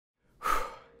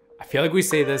feel like we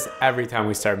say this every time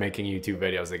we start making YouTube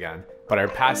videos again, but our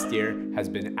past year has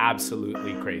been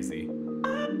absolutely crazy.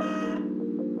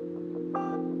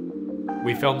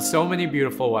 We filmed so many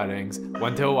beautiful weddings,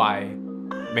 went to Hawaii,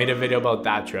 made a video about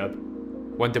that trip,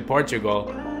 went to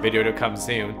Portugal, video to come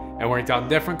soon, and worked on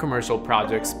different commercial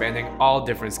projects spanning all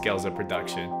different scales of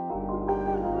production.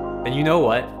 And you know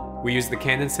what? We used the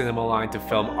Canon Cinema line to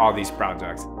film all these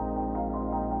projects.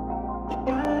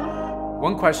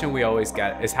 One question we always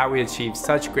get is how we achieve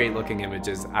such great looking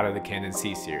images out of the Canon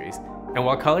C series. And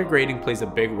while color grading plays a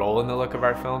big role in the look of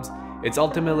our films, it's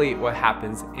ultimately what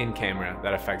happens in camera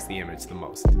that affects the image the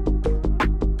most.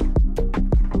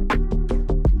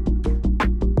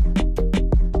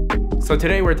 So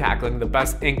today we're tackling the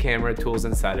best in-camera tools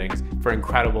and settings for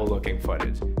incredible looking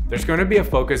footage. There's going to be a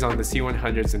focus on the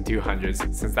C100s and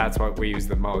 200s since that's what we use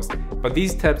the most, but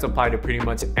these tips apply to pretty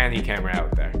much any camera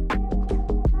out there.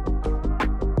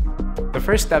 The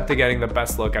first step to getting the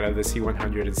best look out of the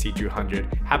C100 and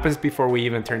C200 happens before we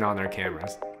even turn on our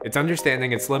cameras. It's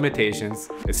understanding its limitations,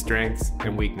 its strengths,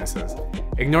 and weaknesses.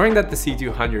 Ignoring that the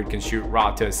C200 can shoot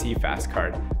RAW to a CFast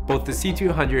card, both the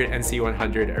C200 and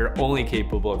C100 are only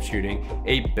capable of shooting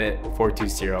 8-bit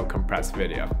 420 compressed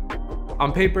video.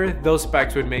 On paper, those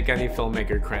specs would make any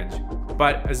filmmaker cringe.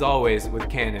 But as always with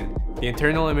Canon, the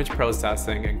internal image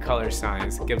processing and color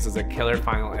science gives us a killer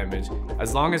final image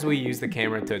as long as we use the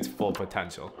camera to its full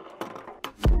potential.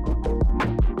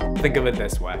 Think of it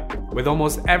this way. With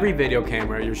almost every video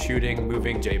camera, you're shooting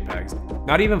moving JPEGs.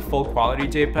 Not even full quality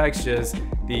JPEGs, just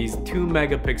these 2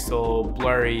 megapixel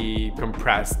blurry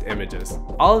compressed images.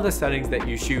 All of the settings that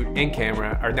you shoot in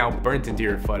camera are now burnt into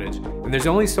your footage, and there's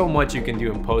only so much you can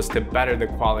do in post to better the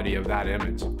quality of that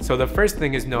image. So the first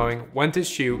thing is knowing when to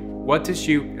shoot, what to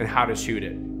shoot, and how to shoot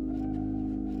it.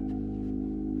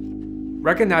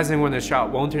 Recognizing when a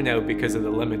shot won't turn out because of the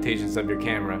limitations of your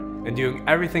camera, and doing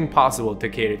everything possible to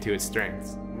cater to its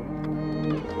strengths.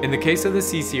 In the case of the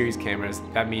C-series cameras,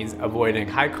 that means avoiding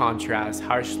high contrast,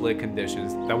 harsh lit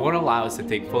conditions that won't allow us to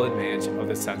take full advantage of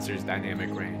the sensor's dynamic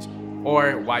range,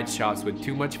 or wide shots with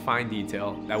too much fine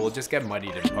detail that will just get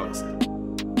muddied in post.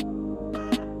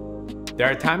 There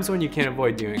are times when you can't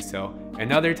avoid doing so,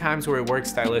 and other times where it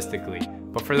works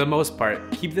stylistically, but for the most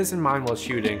part, keep this in mind while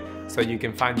shooting so you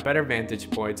can find better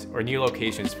vantage points or new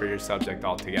locations for your subject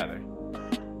altogether.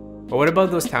 But what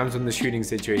about those times when the shooting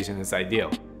situation is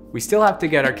ideal? We still have to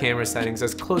get our camera settings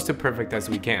as close to perfect as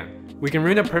we can. We can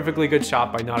ruin a perfectly good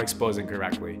shot by not exposing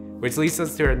correctly, which leads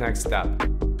us to our next step.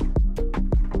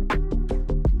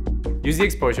 Use the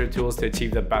exposure tools to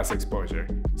achieve the best exposure.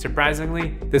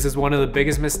 Surprisingly, this is one of the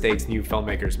biggest mistakes new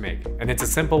filmmakers make, and it's a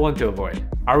simple one to avoid.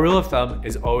 Our rule of thumb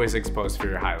is always expose for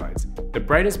your highlights. The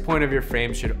brightest point of your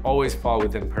frame should always fall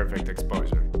within perfect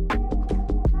exposure.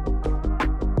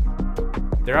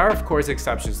 There are of course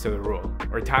exceptions to the rule,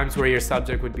 or times where your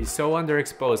subject would be so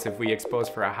underexposed if we expose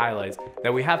for our highlights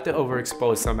that we have to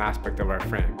overexpose some aspect of our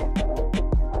frame.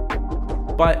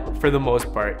 But for the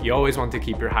most part, you always want to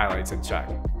keep your highlights in check.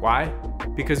 Why?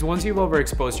 Because once you've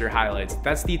overexposed your highlights,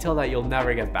 that's detail that you'll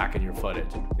never get back in your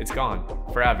footage. It's gone,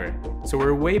 forever. So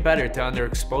we're way better to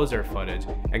underexpose our footage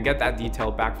and get that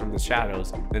detail back from the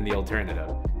shadows than the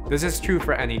alternative. This is true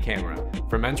for any camera,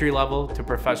 from entry level to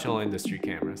professional industry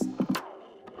cameras.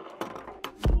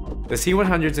 The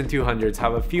C100s and 200s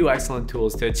have a few excellent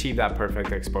tools to achieve that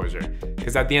perfect exposure,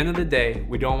 because at the end of the day,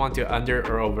 we don't want to under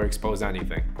or overexpose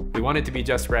anything. We want it to be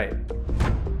just right.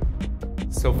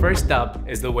 So first up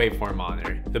is the waveform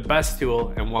monitor, the best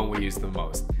tool and one we use the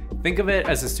most. Think of it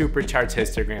as a supercharged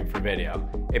histogram for video.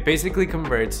 It basically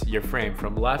converts your frame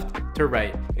from left to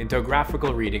right into a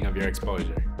graphical reading of your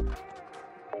exposure.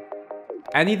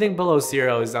 Anything below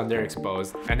 0 is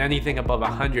underexposed, and anything above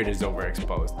 100 is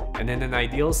overexposed, and in an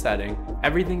ideal setting,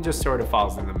 everything just sort of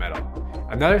falls in the middle.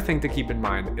 Another thing to keep in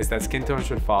mind is that skin tone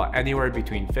should fall anywhere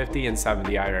between 50 and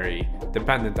 70 IRE,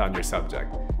 dependent on your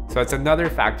subject. So it's another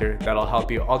factor that'll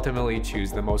help you ultimately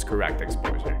choose the most correct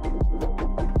exposure.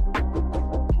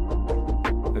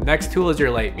 The next tool is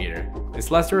your light meter. It's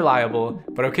less reliable,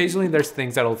 but occasionally there's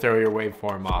things that'll throw your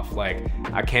waveform off, like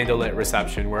a candlelit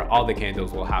reception where all the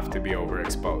candles will have to be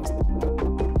overexposed.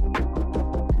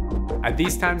 At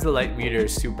these times, the light meter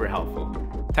is super helpful.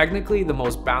 Technically, the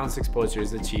most balanced exposure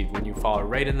is achieved when you fall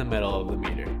right in the middle of the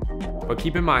meter. But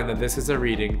keep in mind that this is a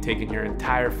reading taking your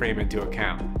entire frame into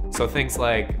account, so things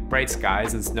like bright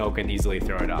skies and snow can easily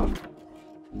throw it off.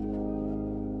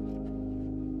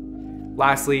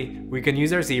 Lastly, we can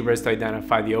use our zebras to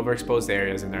identify the overexposed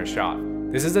areas in our shot.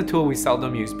 This is a tool we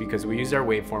seldom use because we use our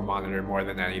waveform monitor more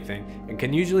than anything and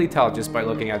can usually tell just by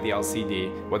looking at the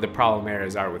LCD what the problem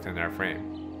areas are within our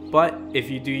frame. But if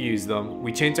you do use them,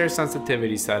 we change our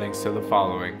sensitivity settings to the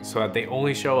following so that they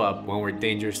only show up when we're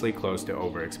dangerously close to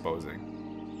overexposing.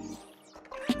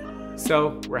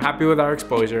 So, we're happy with our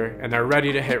exposure and are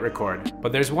ready to hit record,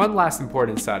 but there's one last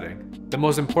important setting. The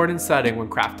most important setting when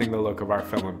crafting the look of our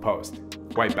film in post: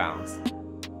 white balance.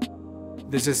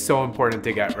 This is so important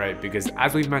to get right because,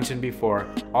 as we've mentioned before,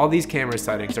 all these camera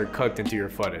settings are cooked into your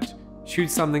footage.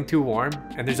 Shoot something too warm,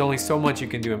 and there's only so much you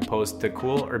can do in post to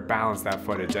cool or balance that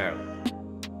footage out.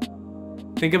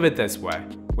 Think of it this way.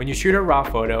 When you shoot a raw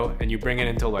photo and you bring it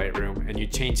into Lightroom and you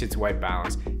change its white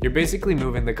balance, you're basically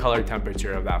moving the color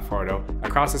temperature of that photo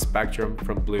across a spectrum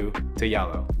from blue to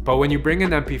yellow. But when you bring an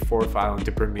MP4 file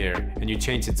into Premiere and you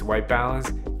change its white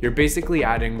balance, you're basically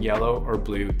adding yellow or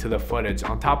blue to the footage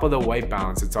on top of the white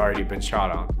balance it's already been shot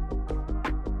on.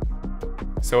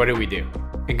 So what do we do?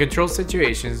 In controlled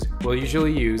situations, we'll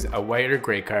usually use a white or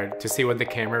gray card to see what the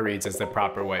camera reads as the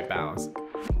proper white balance.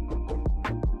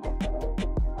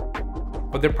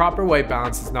 But the proper white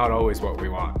balance is not always what we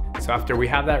want, so after we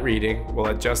have that reading, we'll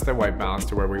adjust the white balance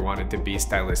to where we want it to be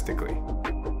stylistically.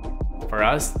 For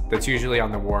us, that's usually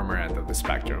on the warmer end of the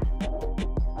spectrum.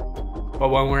 But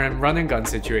when we're in run and gun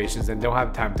situations and don't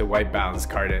have time to white balance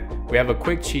card it, we have a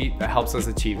quick cheat that helps us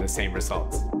achieve the same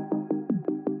results.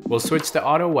 We'll switch to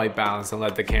auto white balance and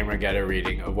let the camera get a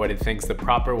reading of what it thinks the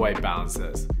proper white balance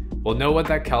is. We'll know what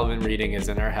that Kelvin reading is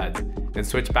in our heads and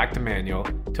switch back to manual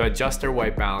to adjust our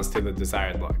white balance to the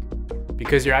desired look.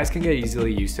 Because your eyes can get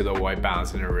easily used to the white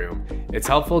balance in a room, it's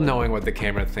helpful knowing what the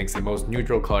camera thinks the most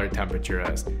neutral color temperature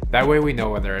is. That way we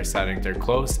know whether our settings are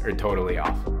close or totally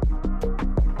off.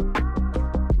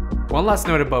 One last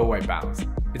note about white balance.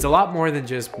 It's a lot more than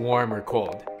just warm or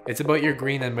cold. It's about your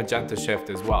green and magenta shift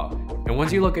as well. And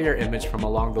once you look at your image from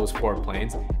along those 4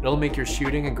 planes, it'll make your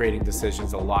shooting and grading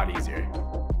decisions a lot easier.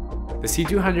 The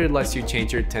C200 lets you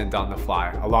change your tint on the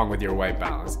fly along with your white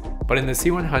balance, but in the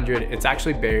C100 it's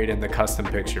actually buried in the custom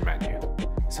picture menu.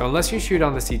 So unless you shoot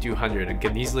on the C200 and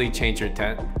can easily change your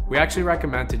tint, we actually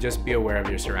recommend to just be aware of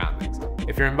your surroundings.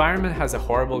 If your environment has a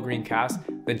horrible green cast,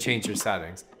 then change your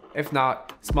settings. If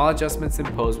not, small adjustments in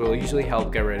post will usually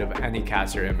help get rid of any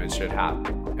cast your image should have,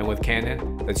 and with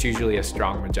Canon, that's usually a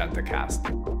strong magenta cast.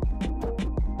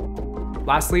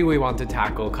 Lastly, we want to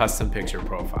tackle custom picture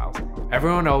profiles.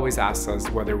 Everyone always asks us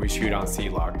whether we shoot on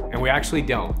C-Log, and we actually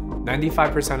don't.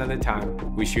 95% of the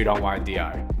time, we shoot on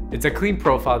WideDR. It's a clean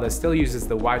profile that still uses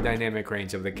the wide dynamic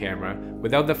range of the camera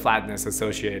without the flatness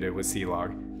associated with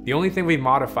C-Log. The only thing we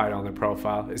modified on the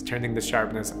profile is turning the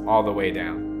sharpness all the way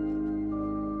down.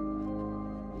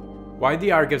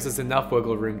 WideDR gives us enough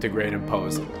wiggle room to grade and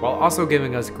pose, while also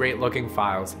giving us great looking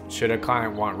files should a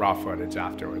client want raw footage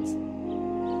afterwards.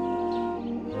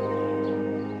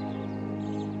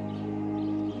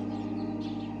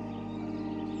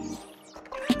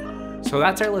 So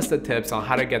that's our list of tips on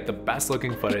how to get the best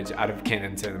looking footage out of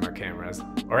Canon Cinema cameras,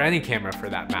 or any camera for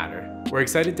that matter. We're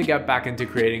excited to get back into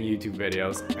creating YouTube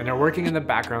videos and are working in the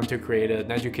background to create an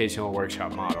educational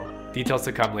workshop model. Details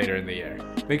to come later in the year.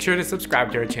 Make sure to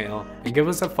subscribe to our channel and give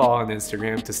us a follow on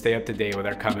Instagram to stay up to date with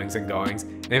our comings and goings.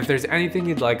 And if there's anything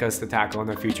you'd like us to tackle in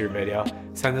a future video,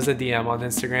 send us a DM on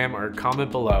Instagram or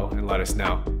comment below and let us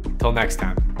know. Till next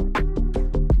time.